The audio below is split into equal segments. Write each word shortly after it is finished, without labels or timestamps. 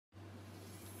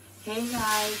Hey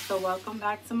guys, so welcome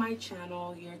back to my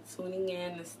channel. You're tuning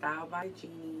in to Style by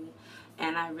Jeannie,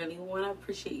 and I really want to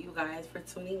appreciate you guys for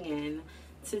tuning in.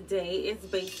 Today is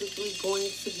basically going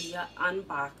to be an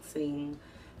unboxing.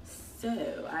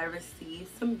 So I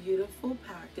received some beautiful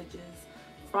packages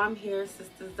from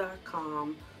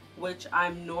HairSisters.com, which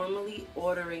I'm normally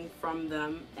ordering from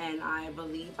them, and I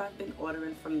believe I've been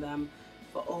ordering from them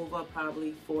for over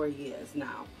probably 4 years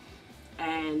now.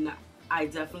 And I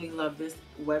definitely love this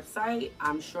website.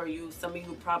 I'm sure some of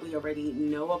you probably already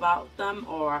know about them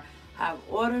or have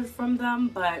ordered from them,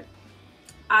 but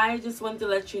I just wanted to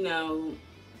let you know,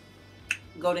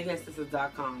 go to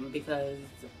hairsisters.com because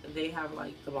they have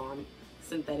like the bomb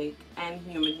synthetic and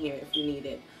human hair if you need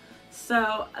it.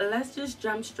 So let's just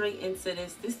jump straight into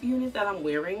this. This unit that I'm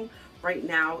wearing right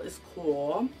now is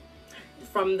cool.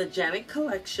 From the Janet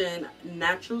collection,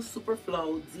 Natural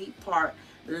Superflow Deep Part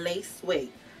Lace Wig.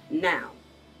 Now,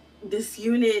 this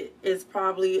unit is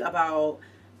probably about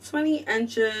 20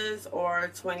 inches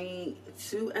or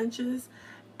 22 inches.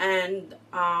 And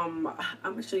I'm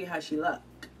going to show you how she looks.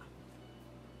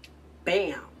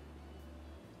 Bam.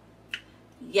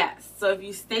 Yes, so if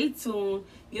you stay tuned,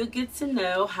 you'll get to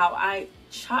know how I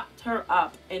chopped her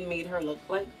up and made her look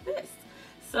like this.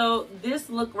 So this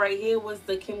look right here was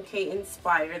the Kim K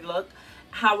inspired look.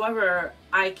 However,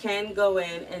 I can go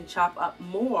in and chop up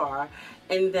more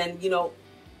and then,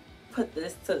 put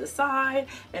this to the side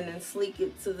and then sleek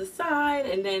it to the side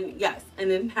and then, yes,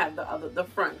 and then have the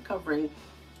front covering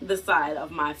the side of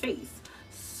my face.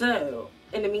 So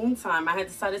in the meantime, I had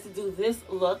decided to do this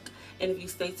look, and if you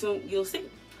stay tuned, you'll see.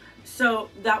 So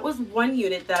that was one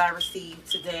unit that I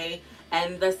received today,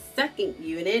 and the second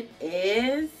unit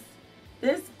is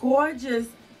this gorgeous,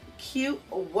 cute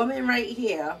woman right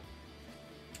here.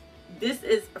 This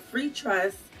is Free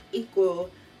Trust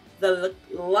equal the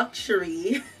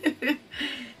luxury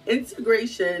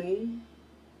integration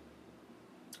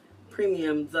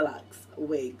premium deluxe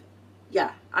wig.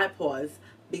 Yeah, I paused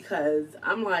because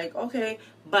I'm like, okay,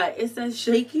 but it says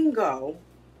shake and go.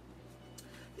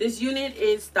 This unit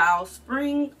is Style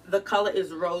Spring. The color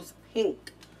is rose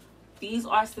pink. These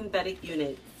are synthetic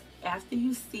units. After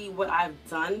you see what I've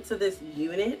done to this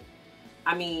unit,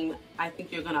 I mean, I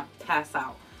think you're gonna pass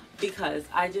out, because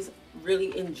I just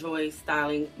really enjoy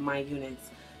styling my units.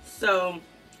 So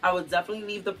I will definitely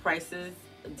leave the prices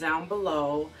down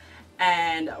below.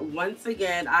 And once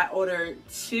again, I ordered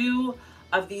 2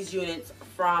 of these units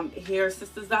from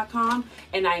HairSisters.com,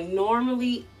 and I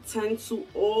normally tend to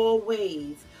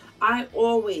I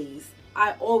always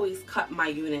cut my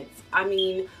units. I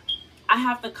mean, I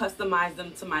have to customize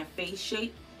them to my face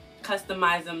shape,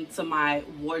 customize them to my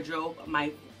wardrobe,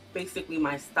 basically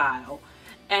my style.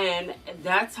 And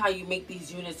that's how you make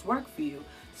these units work for you.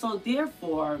 So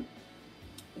therefore,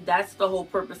 that's the whole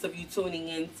purpose of you tuning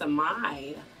into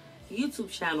my YouTube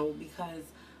channel, because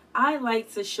I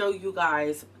like to show you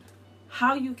guys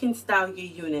how you can style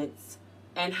your units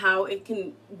and how it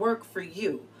can work for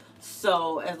you.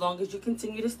 So as long as you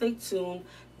continue to stay tuned,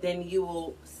 then you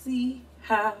will see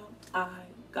how I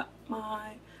got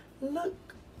my look.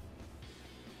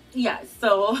 Yeah,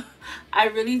 so I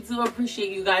really do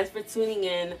appreciate you guys for tuning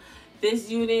in. This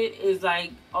unit is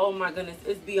like, oh my goodness,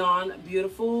 it's beyond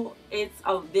beautiful.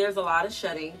 There's a lot of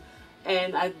shedding,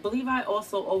 and I believe I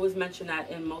also always mention that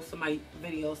in most of my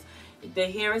videos. The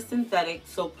hair is synthetic,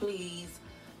 so please,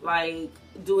 like,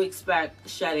 do expect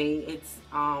shedding. It's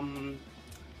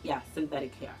yeah,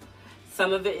 synthetic hair.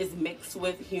 Some of it is mixed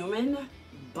with human,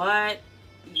 but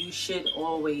you should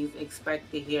always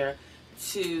expect the hair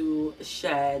to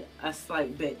shed a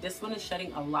slight bit. This one is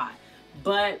shedding a lot,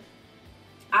 but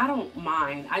I don't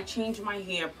mind. I change my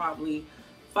hair probably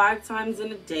 5 times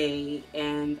in a day,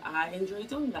 and I enjoy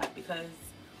doing that because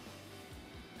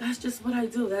that's just what I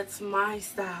do. That's my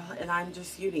style, and I'm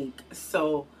just unique.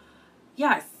 So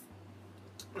yes,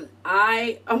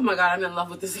 oh my god, I'm in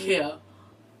love with this hair.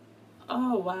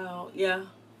 Oh wow, yeah,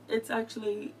 it's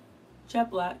actually jet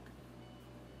black.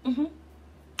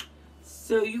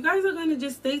 So you guys are going to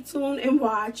just stay tuned and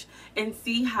watch and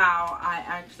see how I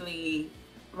actually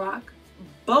rock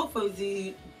both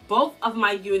of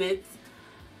my units,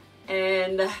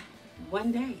 and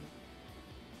one day.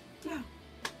 Yeah.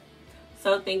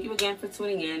 So thank you again for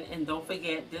tuning in, and don't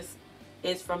forget, this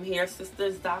is from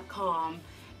HairSisters.com,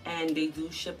 and they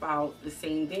do ship out the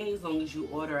same day as long as you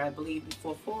order, I believe,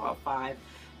 before 4 or 5,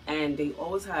 and they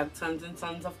always have tons and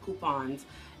tons of coupons.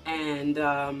 And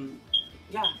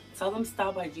yeah, tell them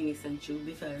Style by Jeannie sent you,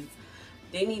 because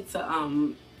they need to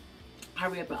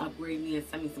hurry up and upgrade me and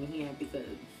send me some hair, because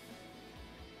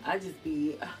I just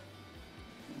be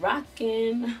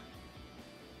rocking.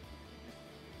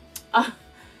 I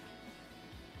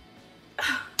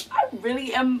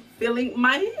really am feeling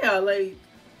my hair. Like,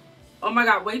 oh my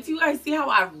God, wait till you guys see how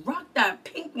I rock that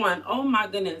pink one. Oh my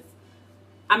goodness.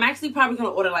 I'm actually probably going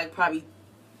to order like probably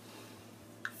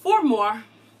 4 more.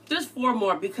 Just 4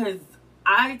 more because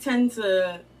I tend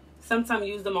to sometimes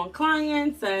use them on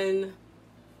clients, and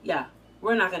yeah,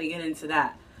 we're not going to get into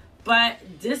that. But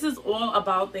this is all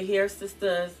about the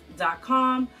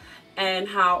hairsisters.com and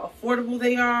how affordable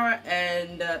they are,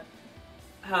 and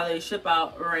how they ship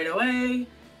out right away,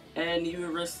 and you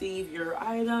receive your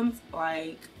items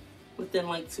like within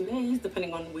like 2 days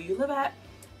depending on where you live at.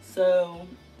 So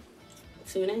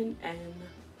tune in and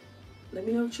let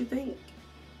me know what you think.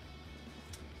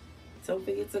 Don't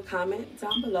forget to comment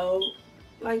down below.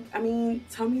 Like, I mean,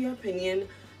 tell me your opinion.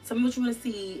 Tell me what you want to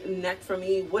see next from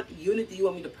me. What unit do you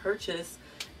want me to purchase?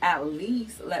 At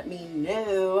least let me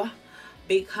know,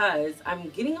 because I'm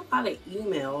getting a lot of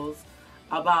emails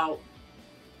about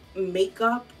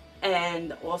makeup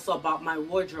and also about my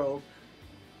wardrobe.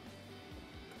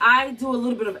 I do a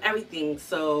little bit of everything,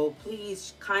 so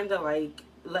please kind of like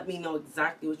let me know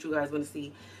exactly what you guys want to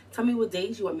see. Tell me what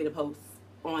days you want me to post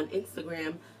on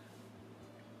Instagram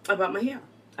about my hair.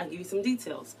 I'll give you some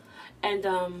details. And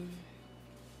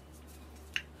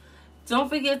don't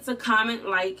forget to comment,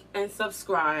 like, and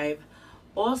subscribe.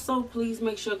 Also, please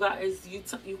make sure, guys, you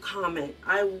comment.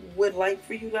 I would like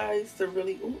for you guys to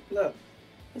really, ooh, look,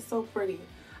 it's so pretty.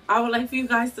 I would like for you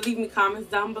guys to leave me comments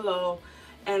down below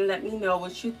and let me know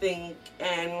what you think,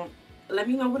 and let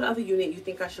me know what other unit you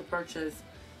think I should purchase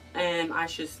and I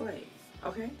should slay.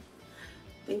 Okay?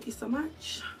 Thank you so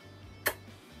much.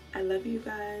 I love you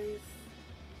guys.